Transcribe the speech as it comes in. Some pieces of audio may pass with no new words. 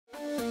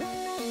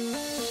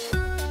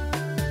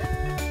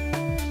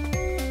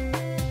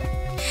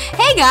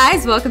Hey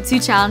guys, welcome to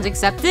Challenge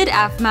Accepted.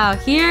 Aphmau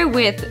here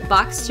with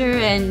Boxster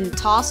and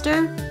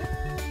Toaster.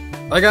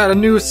 I got a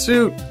new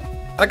suit.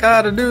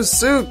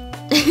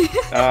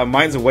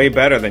 Mine's way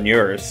better than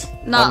yours.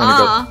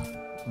 Nuh-uh.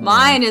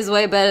 Mine is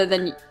way better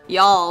than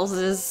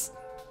y'all's.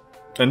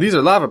 And these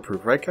are lava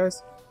proof, right,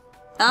 guys?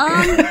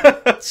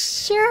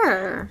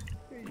 Sure.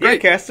 Yeah,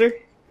 Castor.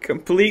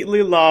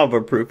 Completely lava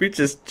proof. You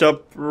just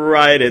jump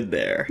right in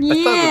there. Yeah.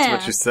 I thought that's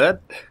what you said.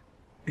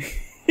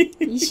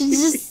 You should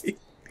just...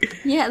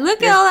 Yeah,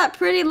 look at all that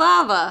pretty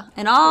lava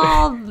and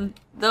all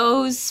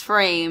those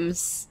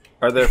frames.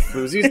 Are there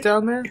floozies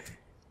down there?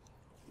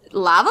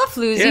 Lava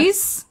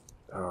floozies?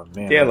 Oh,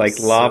 man. Yeah, like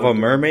so lava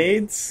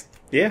mermaids.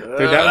 Yeah,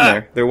 they're down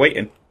there. They're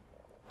waiting.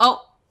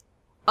 Oh.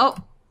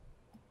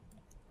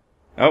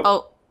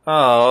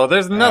 Oh,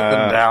 there's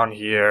nothing down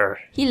here.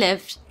 He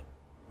lived.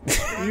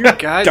 You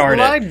guys Darn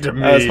lied it. to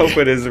me. I was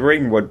hoping his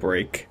ring would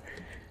break.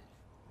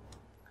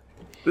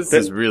 This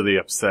is really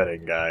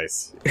upsetting,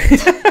 guys.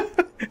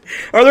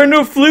 Are there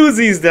no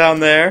floozies down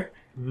there?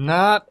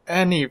 Not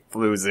any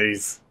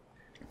floozies.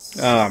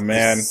 Oh,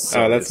 man.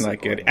 So Oh, that's not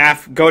good.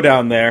 Go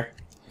down there.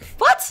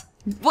 What?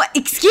 What?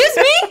 Excuse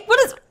me?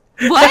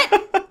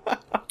 What?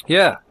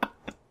 Yeah.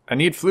 I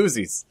need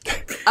floozies.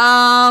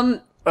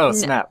 Oh,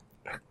 snap.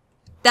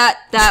 That.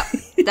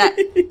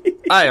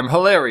 I am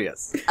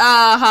hilarious.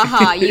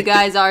 Haha, you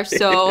guys are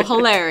so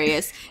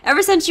hilarious.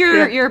 Ever since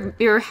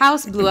your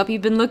house blew up,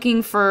 you've been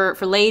looking for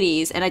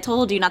ladies, and I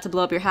told you not to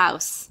blow up your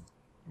house.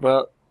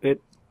 Well,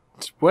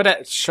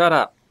 shut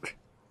up.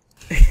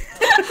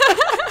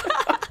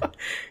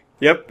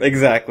 Yep,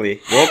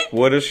 exactly. Whoop,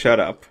 woulda, shut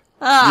up.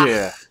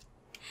 Yeah.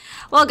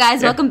 Well,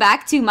 guys, welcome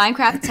back to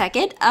Minecraft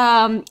Tekkit.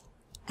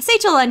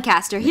 Satiel and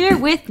Castor here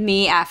with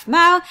me,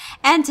 Aphmau,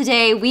 and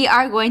today we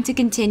are going to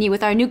continue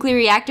with our nuclear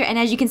reactor, and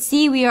as you can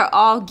see, we are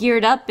all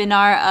geared up in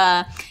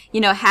our,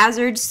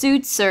 hazard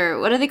suits, or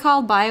what are they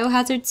called?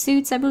 Biohazard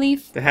suits, I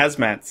believe? The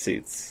hazmat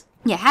suits.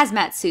 Yeah,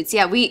 hazmat suits.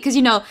 Yeah, because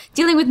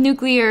dealing with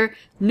nuclear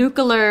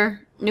power.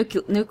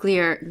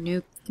 Nuclear?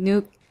 No,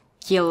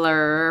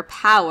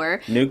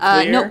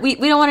 we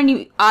don't want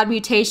any odd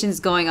mutations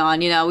going on.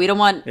 We don't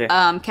want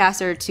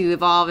Castor to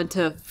evolve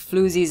into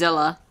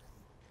Floozizilla.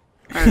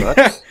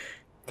 What?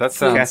 That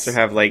sounds... Castor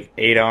have like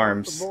 8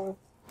 arms.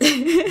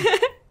 Yeah.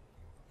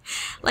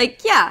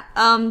 Yeah.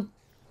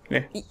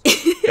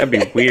 That'd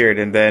be weird.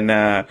 And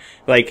then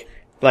like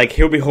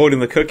he'll be holding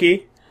the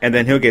cookie, and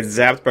then he'll get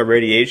zapped by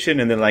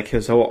radiation, and then like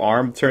his whole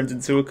arm turns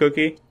into a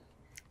cookie.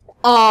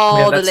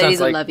 Oh, Man, the ladies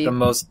will like love you. The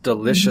most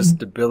delicious,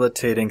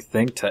 debilitating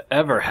thing to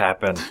ever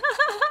happen.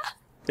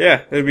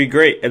 Yeah, it'd be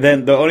great. And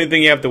then the only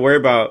thing you have to worry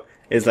about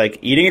is like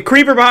eating a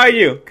creeper behind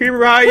you. Creeper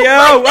behind you.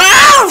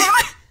 Wow!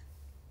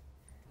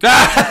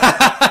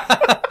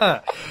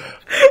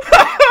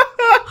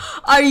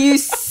 Are you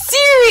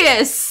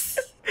serious?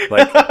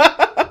 Like,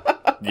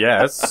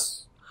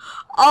 yes.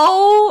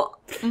 Oh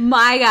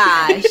my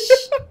gosh.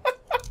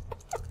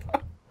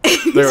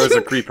 There was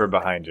a creeper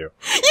behind you.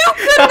 You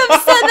couldn't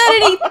have said that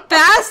any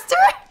faster.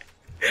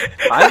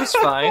 I was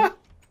fine.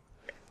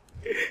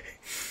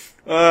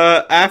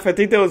 Af, I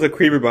think there was a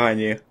creeper behind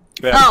you.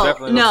 Yeah, Oh, it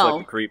definitely no. looks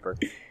like a creeper.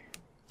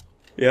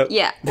 Yep.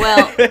 Yeah,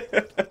 well,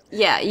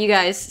 yeah, you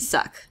guys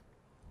suck.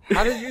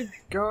 How did you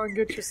go and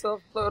get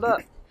yourself blown up?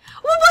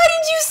 Well, why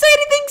didn't you say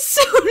anything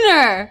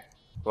sooner?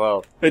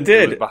 Well, It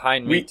did. It was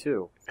behind me,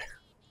 too.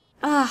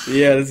 Ugh.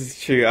 Yeah, this is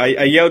true.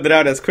 I yelled it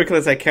out as quickly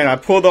as I can. I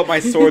pulled out my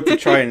sword to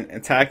try and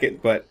attack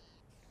it, but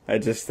I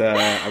just,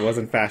 I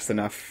wasn't fast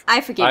enough. I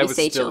forgive I you, was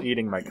still Satiel.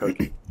 eating my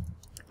cookie.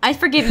 I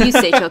forgive you,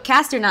 Satiel.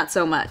 Castor, not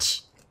so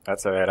much.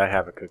 That's alright, I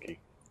have a cookie.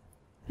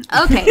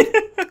 Okay.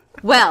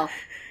 Well,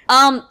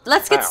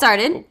 let's get Wow.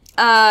 started.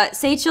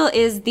 Satiel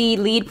is the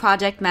lead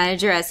project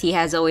manager, as he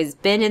has always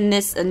been in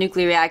this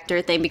nuclear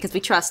reactor thing, because we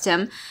trust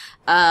him.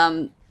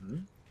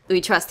 We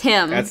trust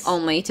him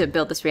only to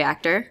build this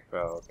reactor. Oh,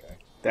 okay.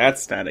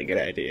 That's not a good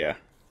idea.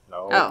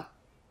 No. Oh.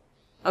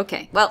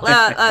 Okay. Well,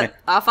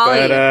 I'll follow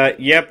you. But,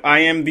 yep,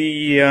 I am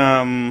the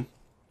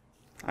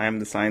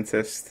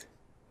scientist.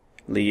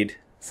 Lead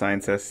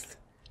scientist.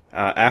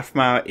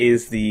 Aphmau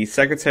is the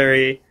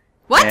secretary.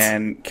 What?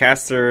 And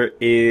Castor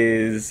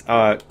is,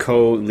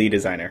 co-lead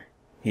designer.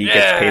 He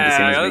gets paid the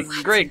same as me.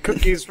 That's great.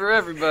 Cookies for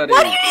everybody.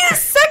 What do you need a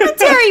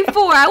secretary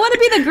for? I want to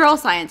be the girl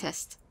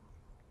scientist.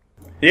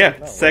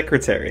 Yeah,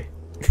 secretary.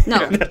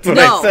 No. That's what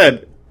no. I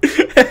said.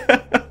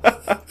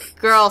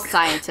 Girl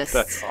scientist.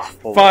 That's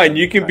awful. Fine,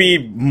 you can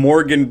be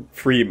Morgan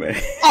Freeman.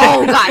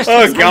 Oh gosh.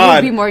 Oh, yes, I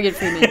God. would be Morgan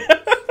Freeman.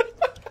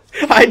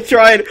 I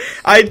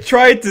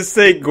tried to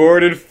say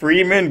Gordon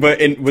Freeman, but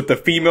with the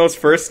female's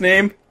first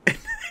name.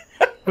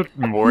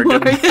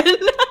 Morgan.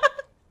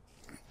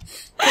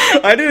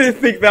 I didn't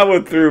think that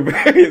one through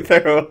very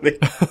thoroughly.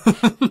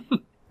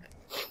 Can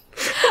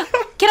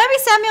I be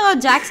Samuel L.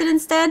 Jackson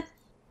instead?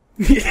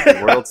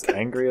 The world's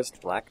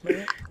angriest black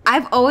man?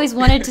 I've always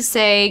wanted to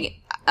say,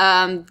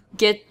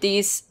 get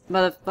these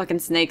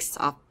motherfucking snakes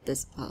off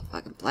this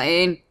motherfucking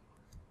plane.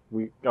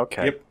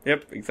 Okay.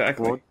 Yep,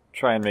 exactly. We'll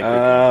try and make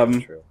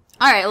it true.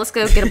 All right, let's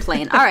go get a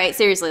plane. All right,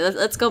 seriously,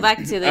 let's go back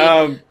to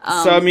the.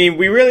 So I mean,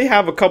 we really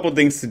have a couple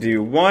things to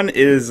do. One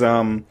is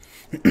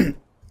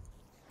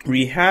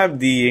we have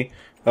the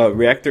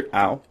reactor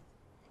out.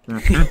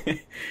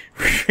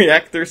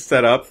 Reactor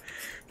set up,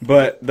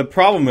 but the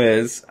problem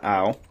is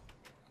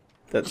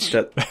that's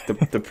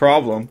the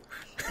problem.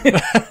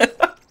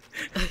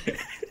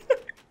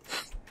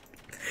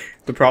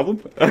 The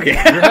problem? Okay.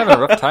 You're having a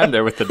rough time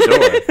there with the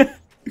door.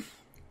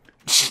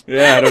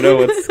 Yeah, I don't know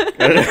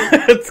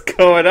what's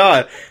going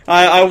on.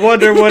 I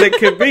wonder what it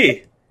could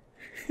be.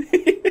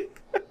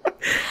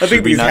 I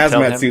think these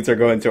hazmat suits are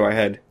going to our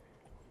head.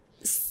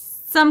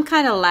 Some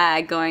kind of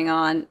lag going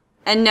on.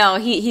 And no,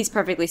 he's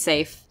perfectly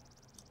safe.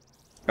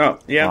 Oh,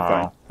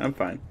 yeah, I'm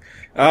fine.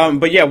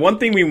 But yeah, one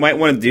thing we might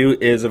want to do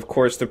is, of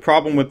course, the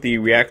problem with the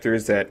reactor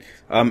is that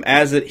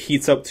as it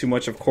heats up too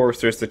much, of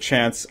course, there's the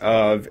chance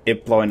of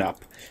it blowing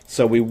up.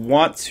 So we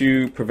want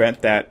to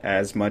prevent that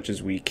as much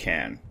as we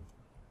can.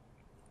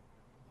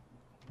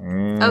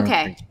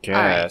 Okay.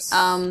 Guess.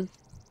 All right.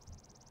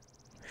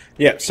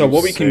 Yeah, so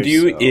what we can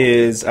do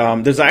is,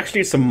 there's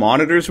actually some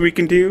monitors we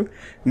can do.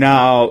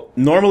 Now,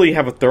 normally you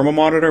have a thermal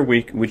monitor,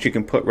 which you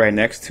can put right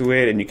next to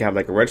it, and you can have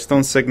like a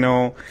redstone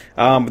signal.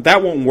 But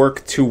that won't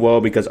work too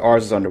well because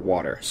ours is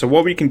underwater. So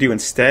what we can do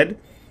instead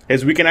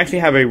is we can actually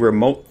have a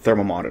remote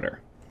thermal monitor.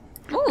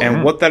 Ooh.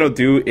 And what that'll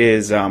do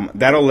is,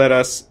 that'll let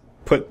us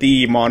put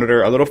the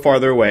monitor a little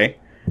farther away,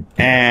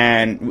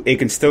 and it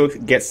can still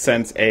get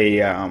sent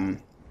a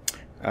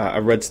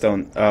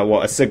redstone,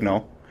 a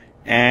signal.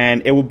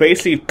 And it will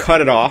basically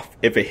cut it off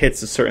if it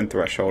hits a certain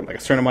threshold, like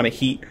a certain amount of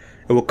heat.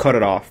 It will cut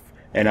it off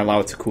and allow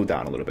it to cool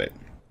down a little bit.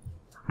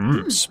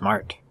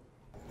 Smart.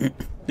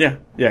 Yeah,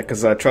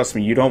 because trust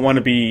me, you don't want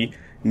to be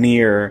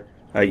near.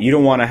 You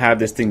don't want to have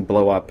this thing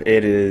blow up.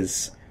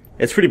 It's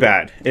pretty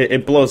bad.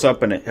 It blows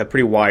up in a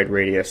pretty wide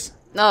radius.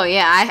 Oh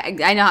yeah,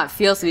 I know how it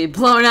feels to be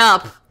blown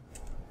up.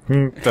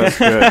 That's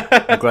good.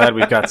 I'm glad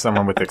we've got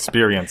someone with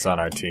experience on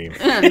our team.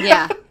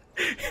 Yeah.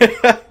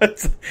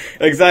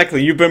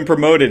 Exactly. You've been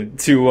promoted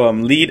to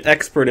lead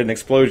expert in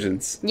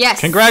explosions.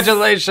 Yes.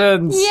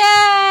 Congratulations!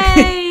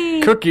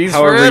 Yay! Cookies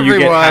However, for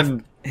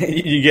everyone.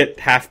 You get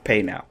half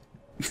pay now.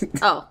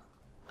 Oh.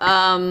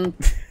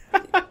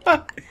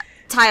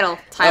 Title,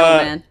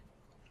 man.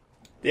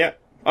 Yeah.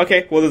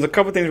 Okay. Well, there's a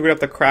couple things we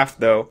have to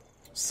craft though.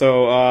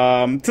 So,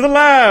 to the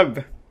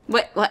lab.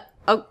 What?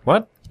 Oh.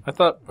 What? I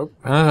thought. Oh.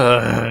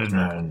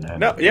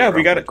 No. Yeah,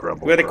 we got it.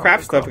 We got to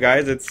craft stuff,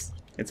 guys. It's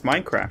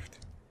Minecraft.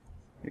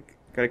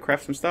 Gotta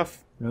craft some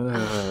stuff.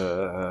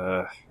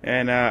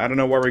 And I don't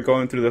know why we're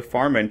going through the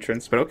farm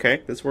entrance, but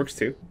okay, this works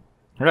too.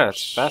 Yeah,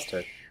 it's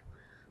faster.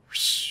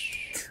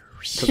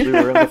 Because we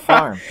were in the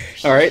farm.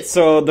 Alright,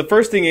 so the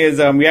first thing is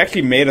we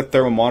actually made a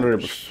thermal monitor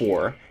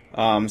before.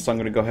 So I'm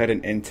going to go ahead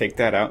and take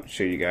that out and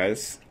show you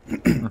guys.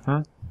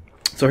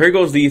 So here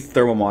goes the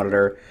thermal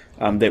monitor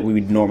that we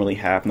would normally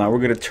have. Now we're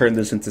going to turn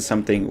this into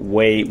something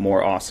way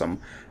more awesome.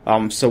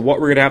 So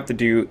what we're going to have to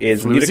do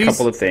is we need a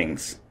couple of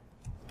things.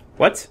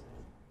 What?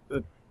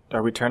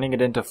 Are we turning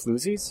it into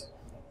floozies?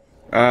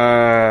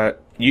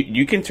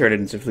 You can turn it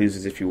into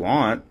floozies if you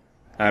want.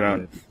 I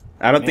don't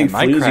think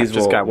Minecraft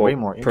floozies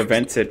will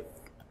prevent it.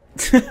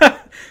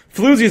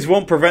 Floozies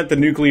won't prevent the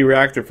nuclear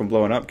reactor from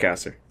blowing up,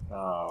 Castor.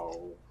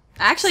 Oh.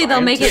 Actually,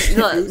 they'll make it,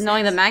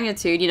 knowing the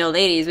magnitude,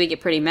 ladies, we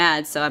get pretty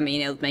mad, so I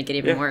mean, it'll make it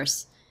even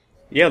worse.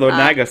 Yeah, they'll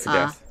nag us to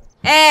death.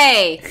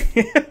 Hey!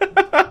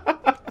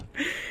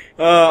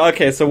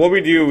 Okay, so what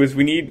we do is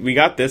we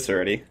got this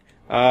already.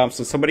 So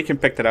somebody can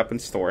pick that up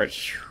and store it.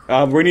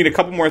 We're going to need a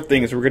couple more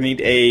things. We're going to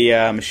need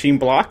a machine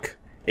block,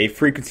 a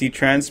frequency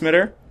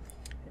transmitter,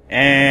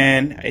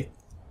 and I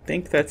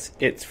think that's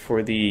it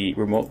for the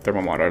remote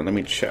thermal monitor. Let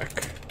me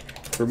check.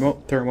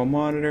 Remote thermal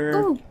monitor.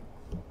 Ooh.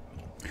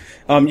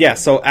 Yeah,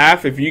 so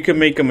Af, if you can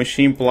make a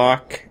machine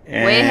block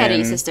and... Way ahead of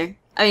you, sister.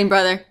 I mean,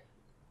 brother.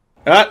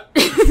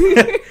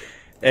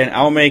 And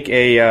I'll make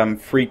a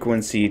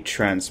frequency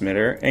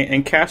transmitter.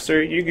 And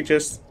Castor, you could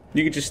just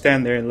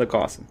stand there and look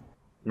awesome.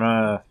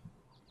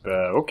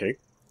 Okay.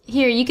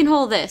 Here, you can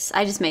hold this.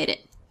 I just made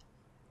it.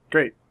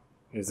 Great.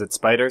 Is it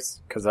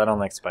spiders? Because I don't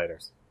like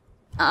spiders.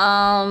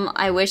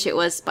 I wish it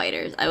was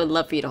spiders. I would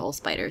love for you to hold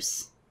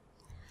spiders.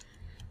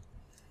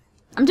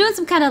 I'm doing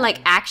some kind of like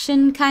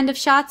action kind of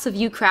shots of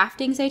you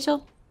crafting,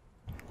 Satiel.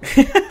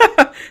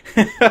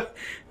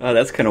 Oh,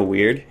 that's kind of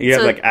weird. You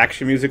have like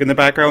action music in the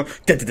background.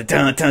 Yeah.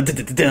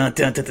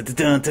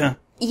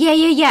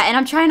 And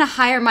I'm trying to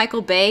hire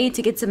Michael Bay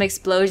to get some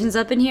explosions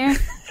up in here.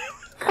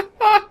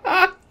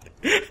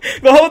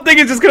 The whole thing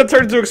is just going to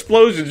turn into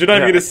explosions. You're not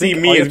even going to see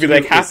me. It's going to be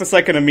like half a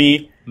second of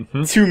me,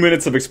 2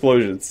 minutes of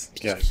explosions.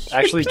 Yeah,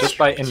 actually, just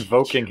by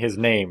invoking his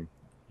name,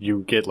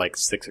 you get like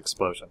 6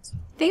 explosions.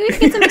 Think we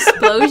can get some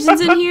explosions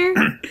in here?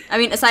 I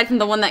mean, aside from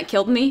the one that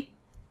killed me?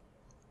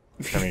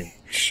 I mean,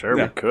 sure,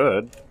 we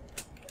could.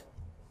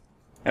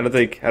 I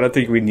don't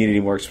think we need any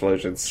more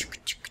explosions.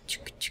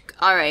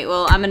 Alright,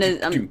 well,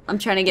 I'm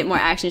trying to get more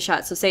action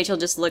shots, so Sage will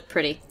just look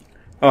pretty.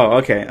 Oh,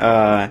 okay.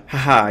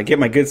 Haha, get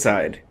my good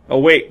side. Oh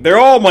wait, they're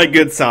all my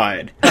good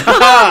side.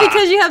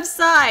 Because you have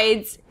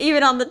sides,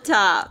 even on the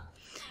top.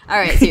 All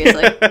right,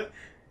 seriously. So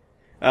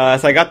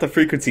I got the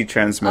frequency Oh,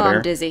 transmitter.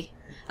 I'm dizzy.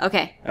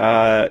 Okay.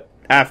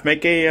 Af,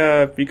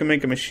 you can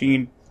make a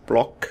machine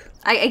block.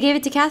 I gave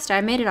it to Castor.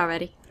 I made it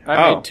already.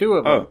 I made 2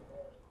 of them.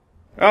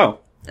 Oh.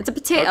 It's a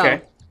potato.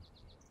 Okay.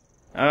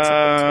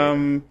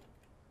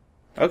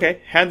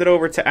 Okay, hand it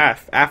over to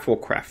Af. Af will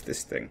craft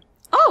this thing.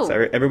 Oh.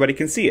 So everybody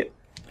can see it.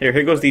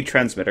 Here goes the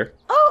transmitter.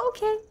 Oh,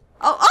 okay.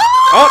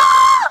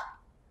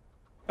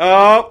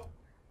 Oh.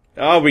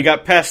 Oh, we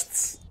got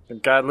pests.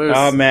 It got loose.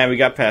 Oh man, we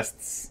got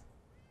pests.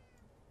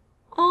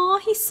 Oh,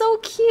 he's so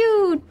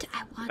cute.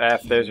 I want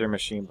F, him. there's your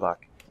machine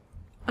block.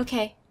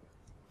 Okay.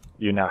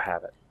 You now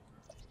have it.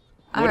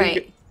 All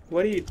right.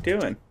 What are you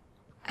doing?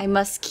 I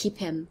must keep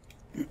him.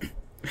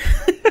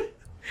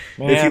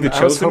 Man, Is he the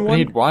I was chosen hoping one?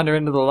 he'd wander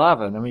into the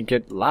lava, and then we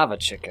get lava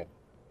chicken.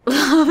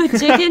 Lava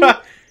chicken?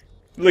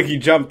 Look, he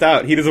jumped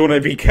out. He doesn't want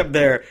to be kept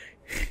there.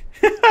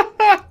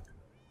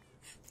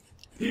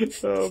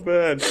 Oh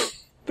man,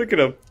 look at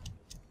him.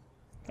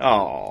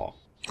 Oh.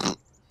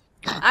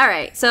 All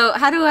right. So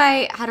how do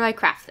I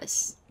craft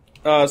this?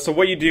 So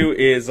what you do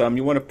is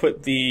you want to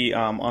put the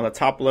on the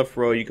top left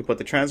row. You can put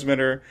the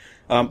transmitter.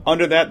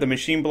 Under that, the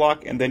machine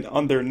block, and then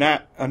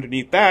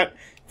underneath that,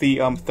 the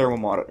thermal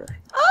monitor.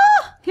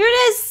 Oh, here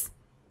it is.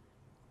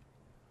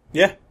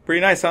 Yeah,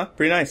 pretty nice, huh?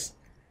 Pretty nice.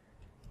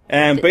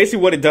 And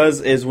basically what it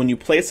does is when you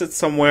place it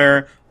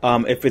somewhere,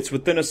 if it's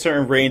within a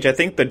certain range, I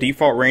think the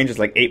default range is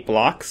like 8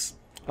 blocks,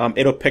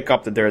 it'll pick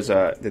up that there is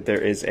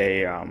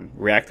a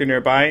reactor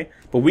nearby,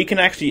 but we can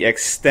actually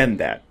extend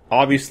that.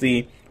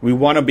 Obviously, we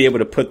want to be able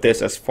to put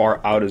this as far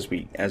out as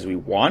we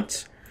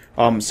want.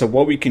 So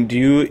what we can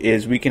do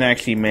is we can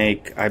actually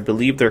make, I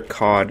believe they're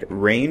called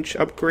range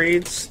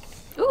upgrades.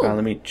 Ooh.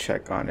 Let me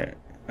check on it.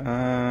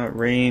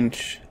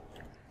 Range,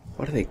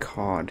 what are they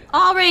called?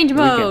 All range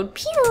mode.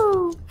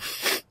 Pew.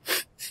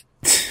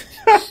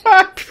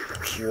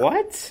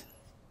 What?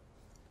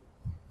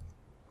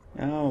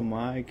 Oh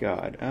my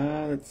god.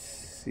 Let's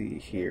see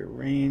here.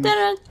 Range.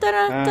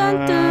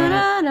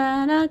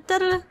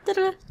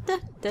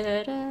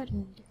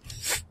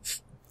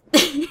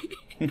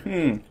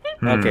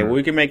 Okay, well,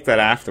 we can make that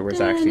afterwards,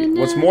 actually.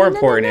 What's more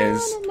important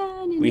is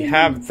we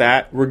have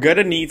that. We're going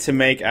to need to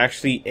make,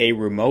 actually, a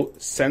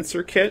remote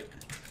sensor kit.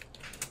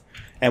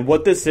 And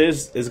what this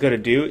is going to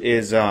do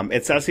is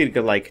it's actually going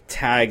to, like,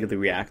 tag the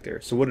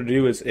reactor. So what it'll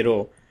do is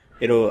it'll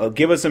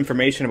give us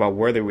information about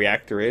where the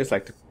reactor is,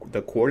 like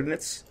the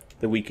coordinates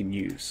that we can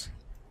use.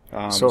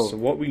 So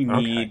what we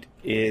need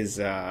is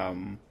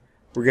we're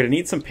going to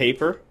need some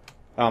paper.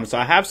 So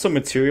I have some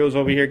materials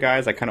over here,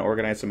 guys. I kind of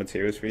organized some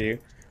materials for you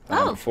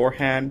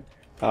beforehand.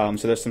 So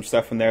there's some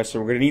stuff in there. So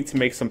we're going to need to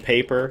make some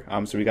paper.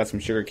 So we got some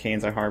sugar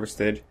canes I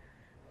harvested.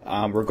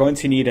 We're going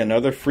to need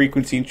another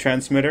frequency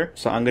transmitter.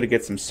 So I'm going to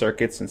get some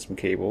circuits and some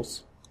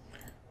cables.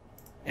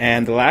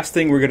 And the last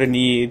thing we're going to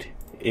need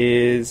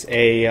is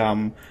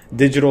a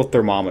digital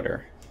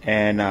thermometer.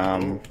 And I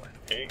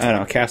don't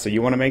know, Castor,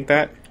 you want to make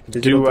that?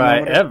 Do I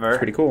ever?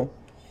 Pretty cool.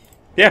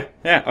 Yeah.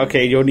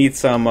 Okay, you'll need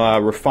some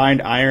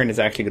refined iron. Is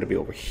actually going to be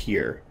over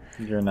here.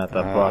 You're not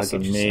the boss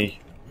of me.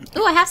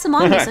 Ooh, I have some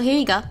on me, so here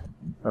you go.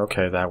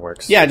 Okay, that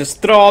works. Yeah,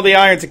 just throw all the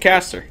iron to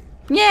Castor.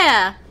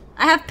 Yeah,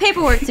 I have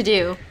paperwork to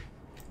do.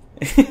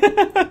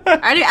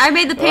 I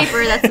made the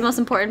paper. That's the most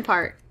important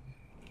part.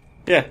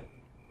 Yeah,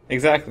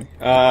 exactly.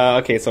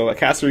 Okay, so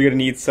Castor, you're going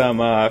to need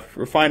some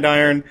refined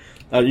iron.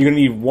 You're going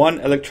to need 1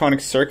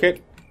 electronic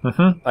circuit.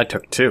 I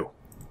took 2.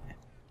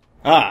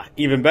 Ah,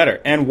 even better.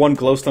 And 1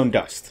 glowstone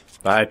dust.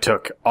 I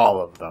took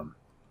all of them.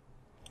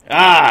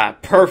 Ah,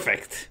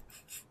 perfect.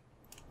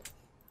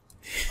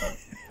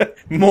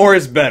 More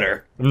is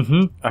better.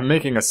 I'm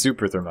making a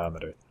super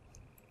thermometer.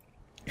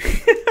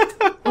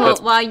 Well,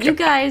 while you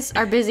guys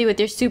are busy with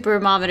your super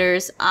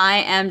thermometers, I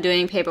am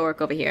doing paperwork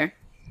over here.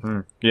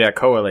 Yeah,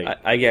 collate.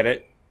 I get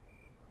it.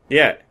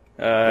 Yeah.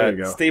 There you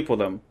go. Staple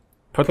them.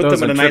 Put Put those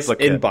them in a nice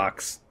triplicate.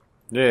 inbox.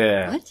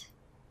 Yeah. What?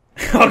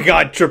 Oh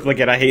god,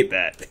 triplicate, I hate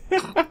that.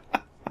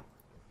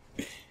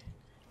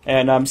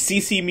 And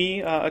CC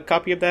me a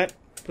copy of that,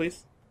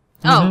 please.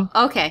 Oh,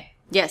 okay.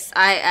 Yes,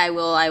 I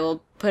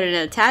will put in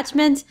an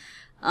attachment.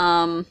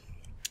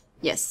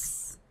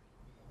 Yes.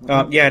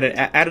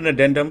 Yeah, add an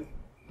addendum.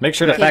 Make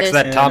sure to Okay, fax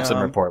that there's- Thompson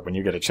report when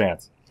you get a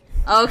chance.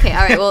 Okay,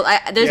 alright, well,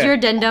 there's Yeah. your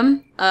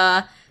addendum.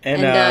 And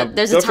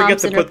there's a don't forget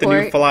to Thompson put the new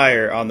report.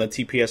 flyer on the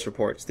TPS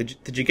reports.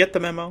 Did you get the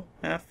memo,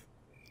 Af?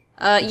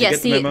 Yes, get the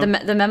see,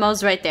 memo? the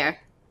memo's right there.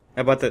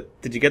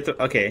 Did you get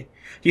the, okay.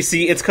 You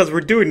see, it's because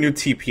we're doing new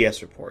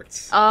TPS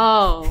reports.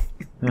 Oh.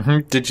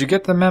 Did you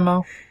get the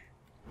memo?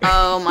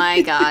 Oh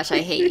my gosh,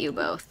 I hate you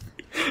both.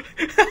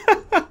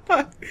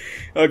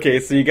 Okay,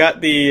 so you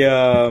got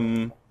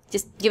the,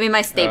 Just give me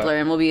my stapler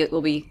and we'll be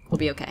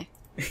okay.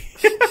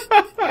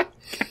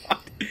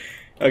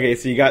 okay,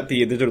 so you got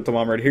the digital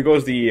thermometer. Here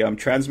goes the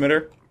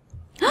transmitter.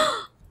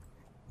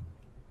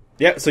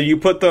 Yeah, so you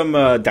put them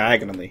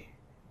diagonally,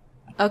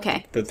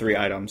 Okay. the 3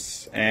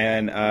 items,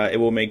 and it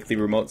will make the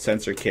remote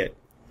sensor kit.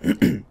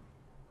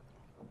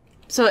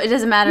 So it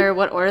doesn't matter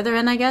what order they're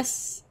in, I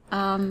guess?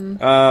 Well,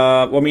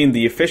 I mean,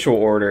 the official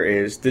order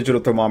is digital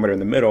thermometer in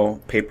the middle,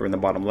 paper in the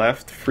bottom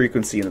left,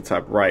 frequency in the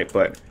top right,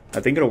 but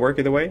I think it'll work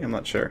either way. I'm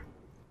not sure.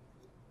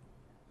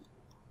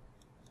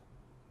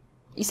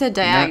 You said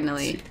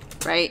diagonally,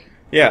 right?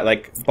 Yeah,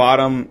 like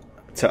bottom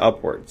to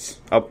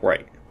upwards.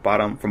 Upright.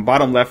 From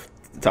bottom left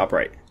to top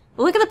right.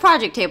 Well, look at the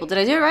project table. Did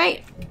I do it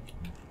right?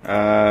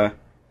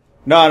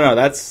 No,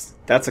 that's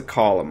a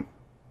column.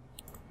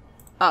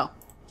 Oh.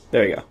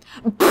 There you go.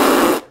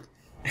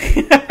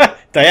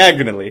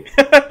 Diagonally.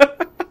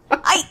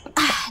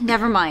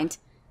 Never mind.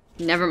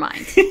 Today's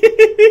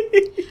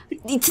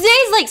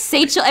like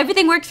Satiel.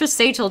 Everything works for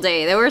Satiel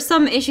Day. There were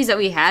some issues that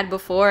we had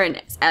before,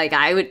 and like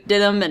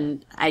did them,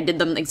 and I did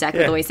them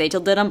exactly the way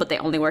Satiel did them, but they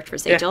only worked for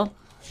Satiel. Yeah.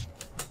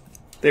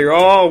 They're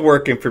all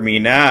working for me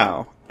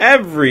now.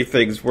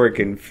 Everything's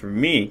working for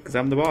me because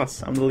I'm the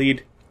boss. I'm the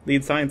lead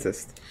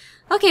scientist.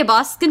 Okay,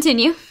 boss,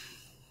 continue.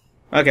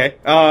 Okay.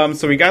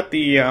 So we got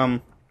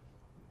the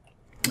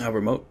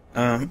remote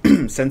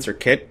sensor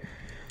kit.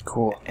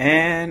 Cool.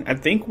 And I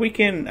think we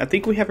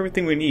have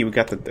everything we need. We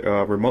got the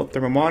remote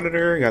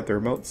thermometer, got the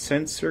remote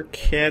sensor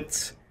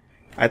kit.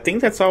 I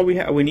think that's all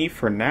we need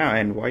for now.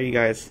 And why are you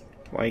guys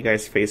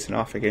facing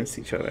off against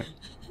each other?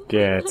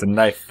 Yeah, it's a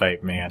knife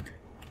fight, man.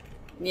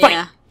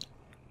 Yeah. Fight.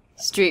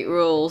 Street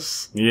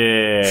rules.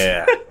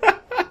 Yeah.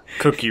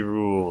 Cookie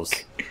rules.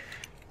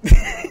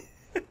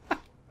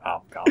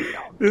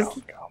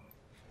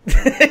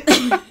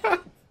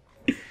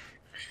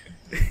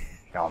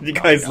 You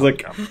guys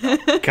look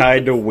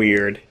kind of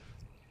weird.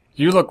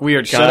 You look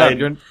weird. Shut up.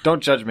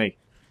 Don't judge me.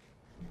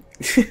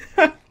 I'm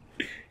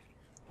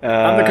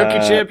the cookie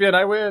champion.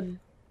 I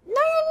win. No,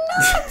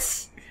 you're not.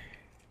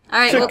 All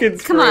right,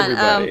 Chickens come for on.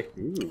 Everybody.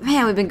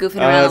 Man, we've been goofing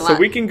around a lot. So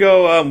we can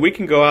go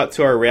out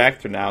to our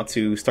reactor now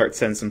to start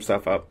sending some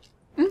stuff up.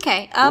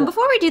 Okay.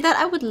 Before we do that,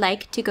 I would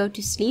like to go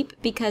to sleep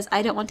because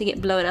I don't want to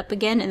get blown up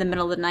again in the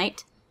middle of the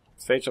night.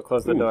 Satiel,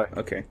 close the door.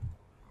 Okay.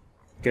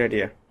 Good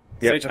idea.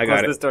 Yep, Satiel, I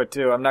got close this door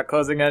too. I'm not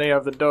closing any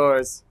of the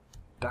doors.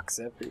 Ducks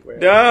everywhere.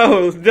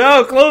 No,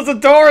 close the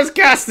doors,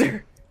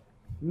 Castor.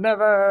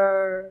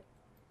 Never.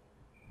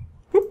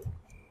 Whoop.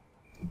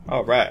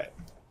 All right.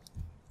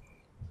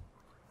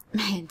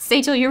 Man,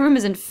 Satiel, your room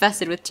is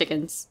infested with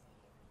chickens.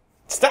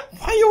 Stop!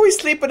 Why are you always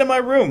sleeping in my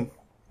room?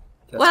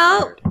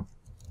 That's weird.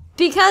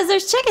 Because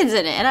there's chickens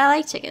in it, and I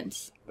like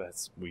chickens.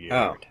 That's weird.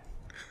 Oh.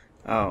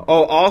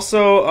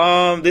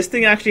 Also, this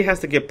thing actually has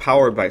to get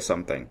powered by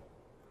something.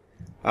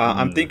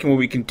 I'm thinking what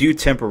we can do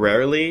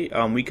temporarily.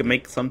 We can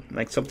make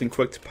something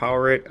quick to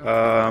power it.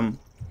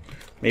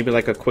 Maybe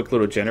like a quick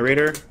little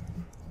generator.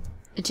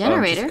 A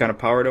generator? Just kind of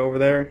power it over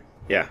there.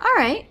 Yeah. All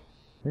right.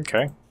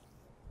 Okay.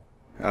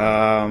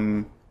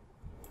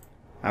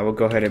 I will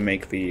go ahead and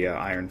make the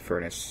iron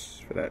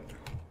furnace for that.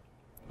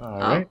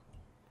 Alright.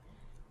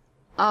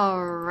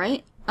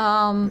 Alright.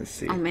 Let's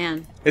see. Oh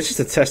man. It's just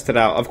to test it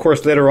out. Of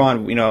course, later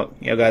on,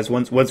 guys,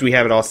 once we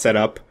have it all set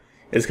up,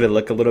 it's gonna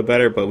look a little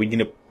better, but we need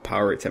to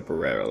power it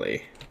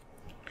temporarily.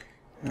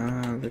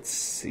 Let's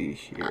see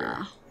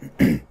here.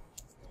 I'm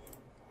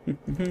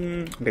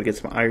gonna get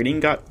some iron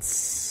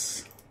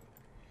ingots.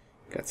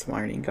 Got some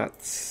iron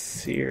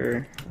ingots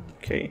here.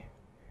 Okay.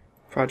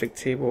 Project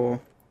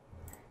table.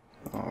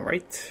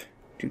 Alright.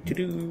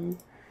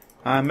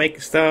 I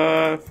make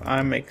stuff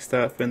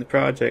in the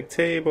project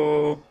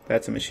table.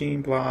 That's a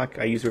machine block.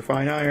 I use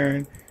refined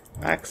iron.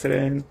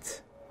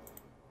 Accident.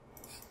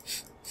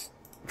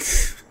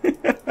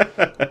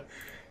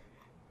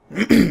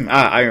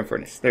 Iron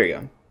furnace. There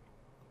you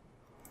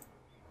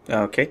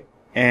go. Okay.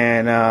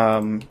 And,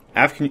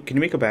 Av, can you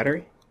make a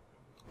battery?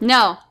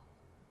 No.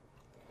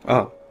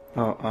 Oh,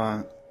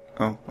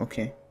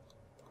 okay.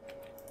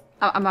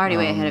 I'm already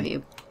way ahead of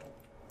you.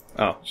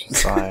 Oh.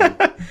 She's fine.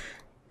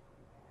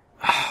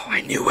 Oh,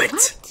 I knew it.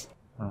 What?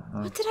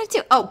 What did I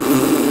do?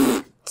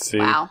 Oh, See?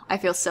 Wow, I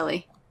feel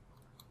silly.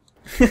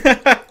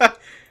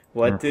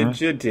 What did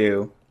you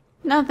do?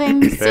 Nothing.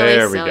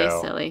 There we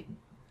silly. go.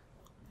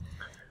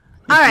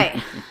 All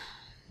right.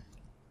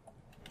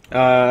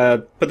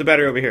 Put the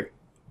battery over here.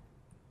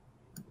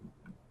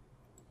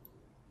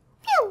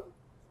 Pew.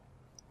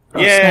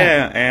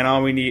 Yeah, and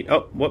all we need...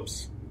 Oh,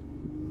 whoops.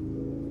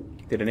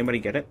 Did anybody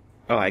get it?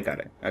 Oh, I got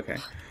it. Okay.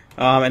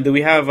 And do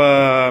we have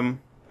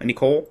any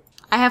coal?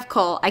 I have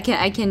coal. I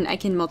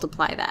can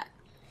multiply that.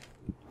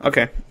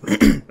 Okay.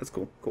 That's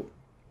cool.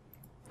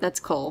 That's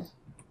coal.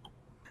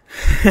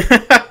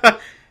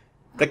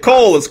 The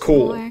coal is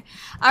cool.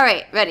 All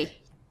right, ready.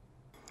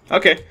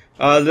 Okay.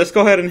 Let's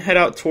go ahead and head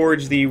out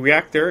towards the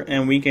reactor,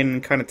 and we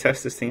can kind of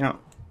test this thing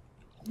out.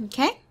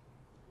 Okay.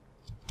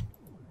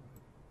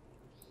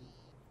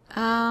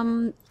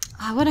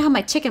 I wonder how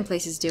my chicken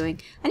place is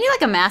doing. I need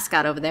like a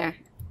mascot over there.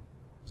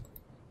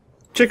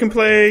 Chicken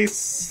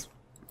place.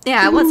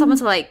 Yeah, I want someone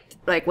to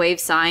like wave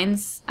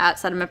signs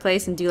outside of my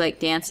place and do like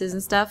dances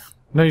and stuff.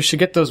 No, you should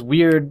get those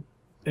weird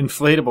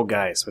inflatable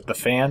guys with the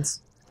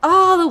fans.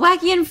 Oh, the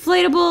wacky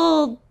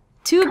inflatable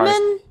tube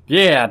men?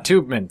 Yeah,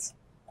 tube men.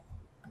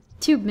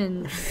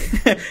 Tubeman.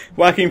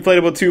 Whacking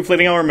inflatable tube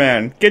plating armor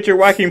man. Get your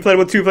whacking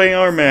inflatable tube plating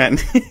armor man.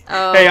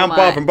 Oh, hey, I'm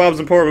Bob from Bob's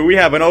Emporium. We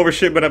have an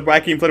overshipment of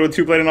whacking inflatable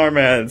tube plating armor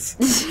mans.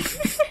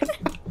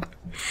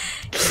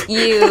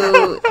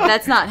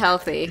 That's not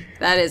healthy.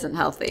 That isn't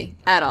healthy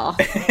at all.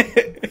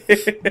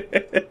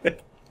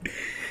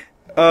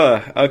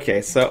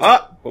 Okay, so,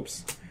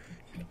 whoops.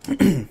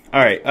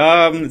 Alright,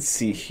 let's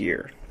see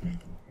here.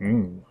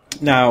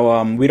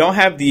 Now, we don't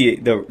have the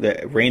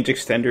range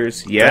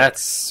extenders yet.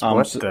 That's,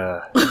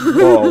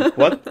 Whoa,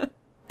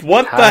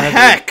 what the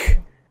heck?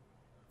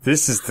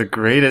 This is the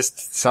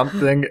greatest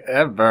something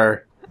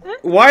ever.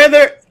 Why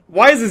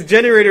is this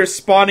generator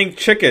spawning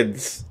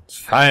chickens?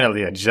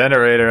 Finally, a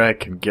generator I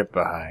can get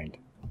behind.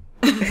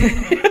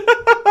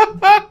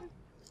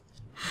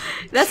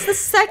 That's the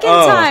second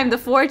time the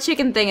 4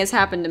 chicken thing has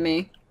happened to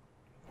me.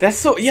 That's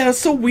so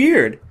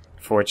weird.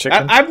 4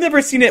 chicken? I've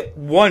never seen it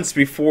once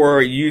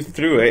before you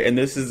threw it, and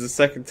this is the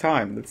second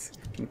time.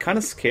 I'm kind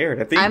of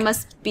scared. I think I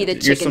must be the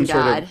chicken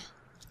god.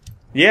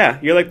 Yeah,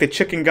 you're like the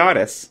chicken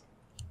goddess.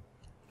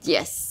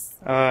 Yes.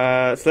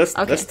 So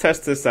let's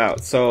test this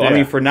out. So I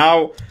mean, for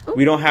now,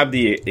 we don't have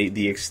the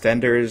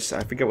extenders.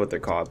 I forget what they're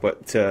called,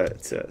 but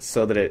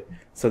so that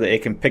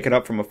it can pick it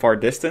up from a far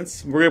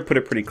distance. We're gonna put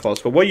it pretty close.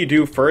 But what you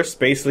do first,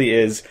 basically,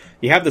 is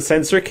you have the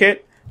sensor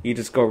kit. You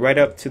just go right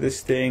up to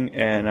this thing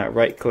and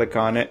right click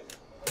on it.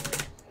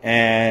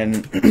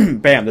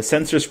 And bam, the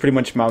sensor's pretty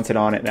much mounted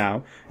on it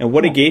now. And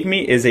what it gave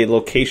me is a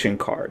location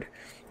card.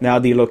 Now,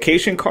 the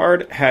location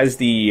card has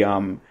the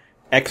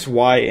X,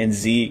 Y, and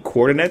Z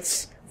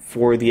coordinates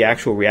for the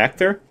actual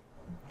reactor,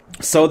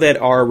 so that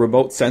our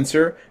remote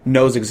sensor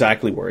knows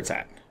exactly where it's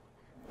at,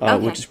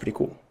 which is pretty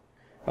cool.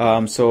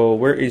 So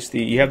where is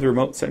you have the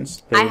remote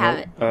sense? I have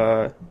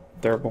it.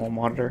 Thermal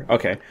monitor.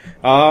 Okay.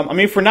 I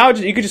mean, for now,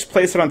 you could just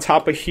place it on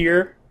top of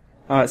here.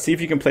 See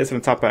if you can place it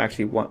on top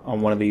of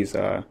on one of these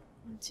 1,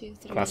 2,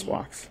 3, glass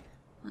blocks.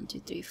 1, 2,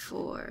 3,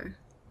 4.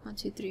 1,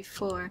 2, 3,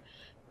 4.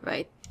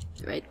 Right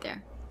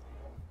there.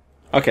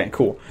 Okay,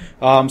 cool.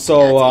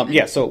 So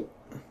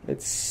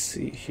let's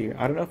see here.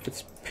 I don't know if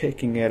it's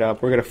picking it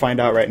up. We're gonna find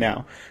out right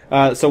now.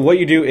 So what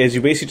you do is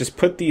you basically just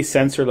put the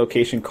sensor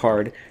location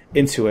card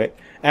into it,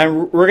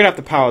 and we're gonna have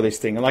to power this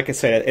thing. And like I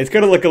said, it's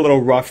gonna look a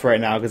little rough right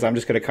now because I'm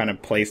just gonna kind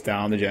of place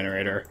down the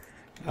generator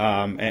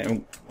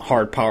and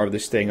hard power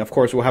this thing. Of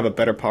course, we'll have a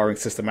better powering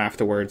system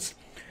afterwards.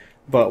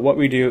 But what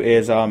we do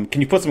is,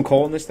 can you put some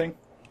coal in this thing?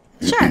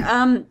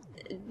 Sure.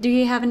 Do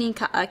you have any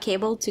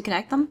cable to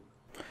connect them?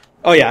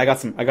 Oh yeah, I got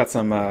some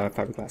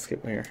fiberglass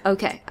cable here.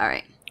 Okay. All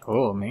right.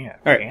 Oh man.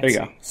 All right, there you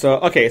go. So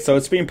so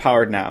it's being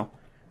powered now.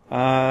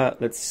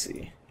 Let's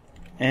see.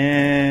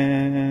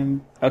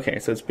 And okay,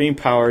 so it's being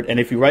powered, and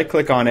if you right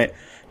click on it,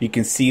 you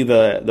can see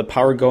the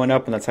power going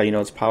up, and that's how you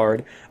know it's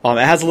powered. It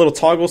has a little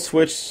toggle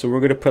switch, so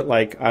we're gonna put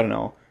like, I don't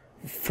know,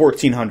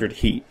 1400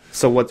 heat.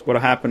 So what'll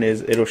happen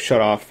is it'll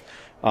shut off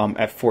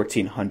at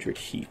 1400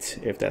 heat,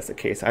 if that's the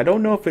case. I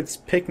don't know if it's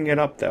picking it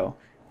up though.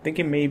 I think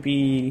it may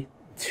be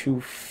too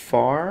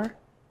far.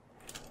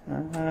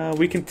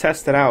 We can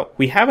test it out.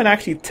 We haven't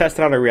actually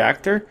tested out a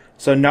reactor,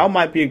 so now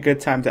might be a good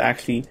time to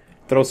actually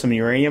throw some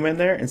uranium in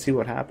there and see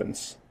what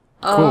happens.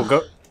 Cool.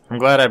 Go. I'm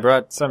glad I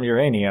brought some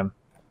uranium.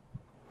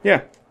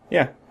 Yeah.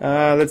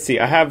 Let's see.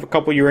 I have a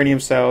couple uranium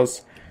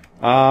cells.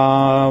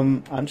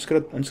 I'm just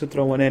gonna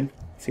throw one in.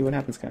 See what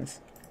happens, guys.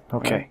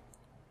 Okay.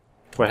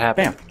 What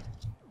happened?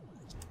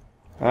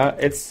 Bam.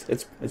 It's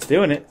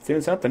doing it. It's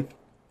doing something.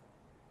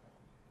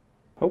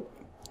 Oh.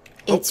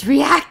 It's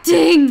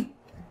reacting.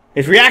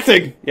 It's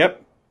reacting!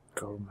 Yep.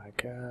 Oh my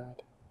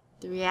god.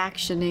 The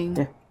reactioning.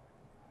 Yeah.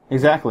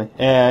 Exactly.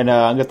 And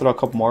I'm going to throw a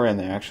couple more in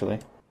there, actually.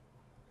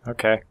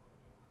 Okay.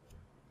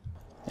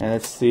 And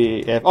let's see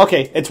if...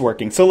 Okay, it's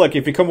working. So look,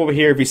 if you come over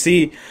here, if you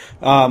see,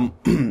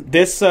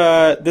 this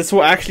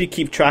will actually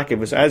keep track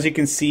of it. So as you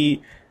can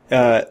see,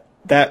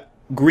 that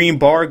green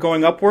bar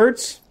going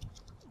upwards,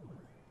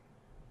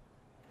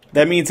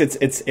 that means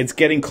it's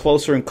getting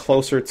closer and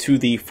closer to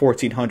the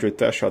 1400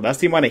 threshold. That's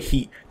the amount of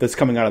heat that's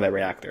coming out of that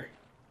reactor.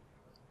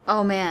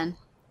 Oh man.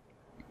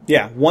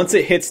 Yeah, once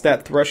it hits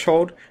that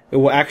threshold, it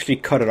will actually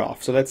cut it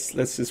off. So let's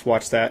just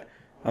watch that.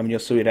 You'll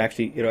see it'll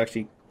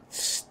actually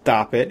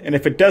stop it. And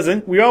if it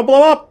doesn't, we all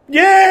blow up.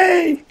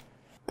 Yay!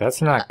 That's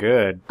not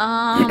good.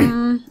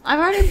 I've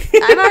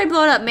already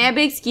blown up. May I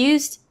be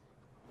excused?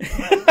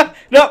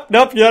 Nope,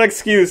 you're not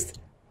excused.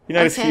 You're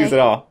not excused at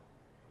all.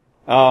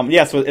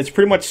 Yeah, so it's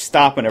pretty much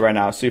stopping it right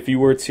now. So if you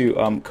were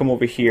to come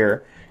over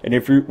here, and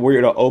if you were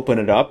to open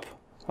it up,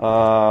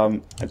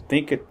 I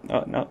think it...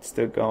 Oh, no, it's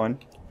still going.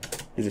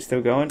 Is it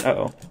still going?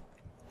 Uh-oh.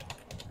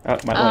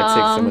 Might want to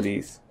take some of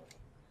these.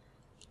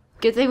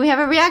 Good thing we have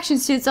our reaction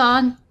suits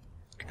on.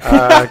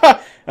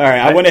 Alright,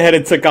 I went ahead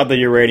and took out the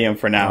uranium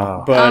for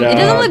now. But it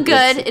doesn't look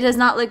good. It does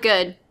not look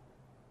good.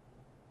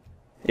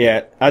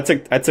 Yeah, I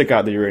took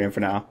out the uranium for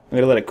now. I'm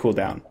going to let it cool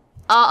down.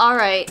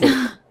 Alright.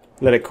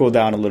 Let it cool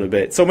down a little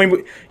bit. So, I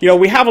mean,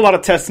 we have a lot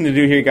of testing to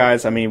do here,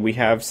 guys. I mean, we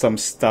have some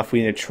stuff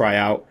we need to try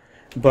out.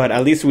 But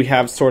at least we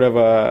have sort of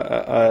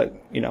a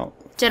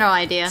general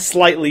idea.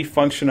 Slightly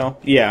functional.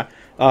 Yeah.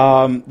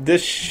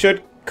 This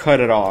should cut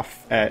it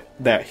off at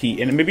that heat,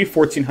 and maybe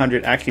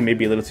 1400 actually may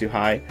be a little too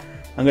high.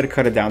 I'm gonna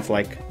cut it down to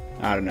like,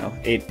 I don't know,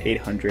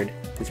 800.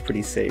 It's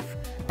pretty safe.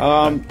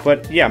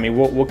 But yeah, I mean,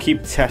 we'll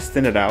keep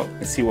testing it out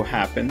and see what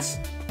happens.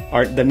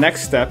 The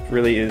next step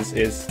really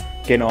is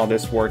getting all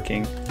this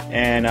working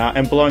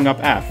and blowing up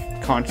Af,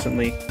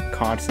 constantly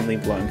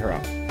blowing her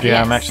up. Yeah,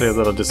 Yes. I'm actually a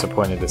little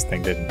disappointed this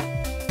thing didn't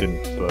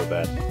blow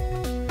that.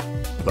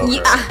 Blow her.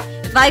 Yeah,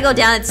 if I go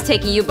down, it's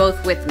taking you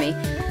both with me.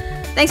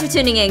 Thanks for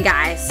tuning in,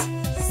 guys.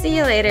 See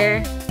you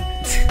later.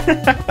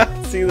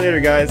 See you later,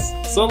 guys.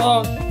 So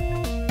long.